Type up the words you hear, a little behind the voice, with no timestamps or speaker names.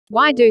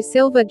Why do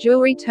silver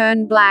jewelry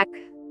turn black?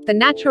 The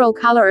natural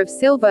color of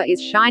silver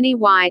is shiny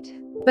white.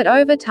 But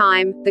over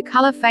time, the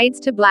color fades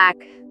to black.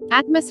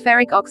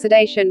 Atmospheric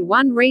oxidation.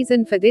 One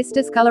reason for this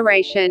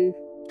discoloration.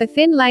 The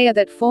thin layer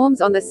that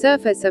forms on the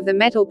surface of the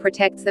metal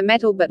protects the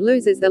metal but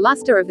loses the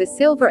luster of the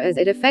silver as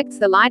it affects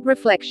the light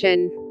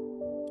reflection.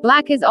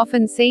 Black is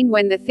often seen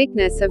when the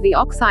thickness of the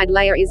oxide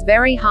layer is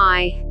very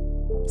high.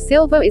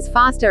 Silver is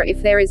faster.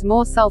 If there is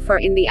more sulfur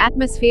in the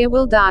atmosphere,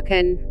 will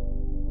darken.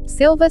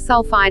 Silver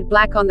sulfide.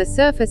 Black on the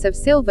surface of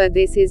silver.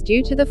 This is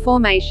due to the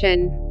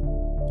formation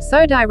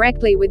so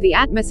directly with the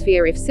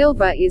atmosphere. If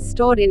silver is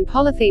stored in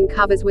polythene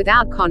covers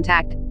without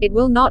contact, it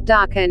will not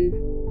darken.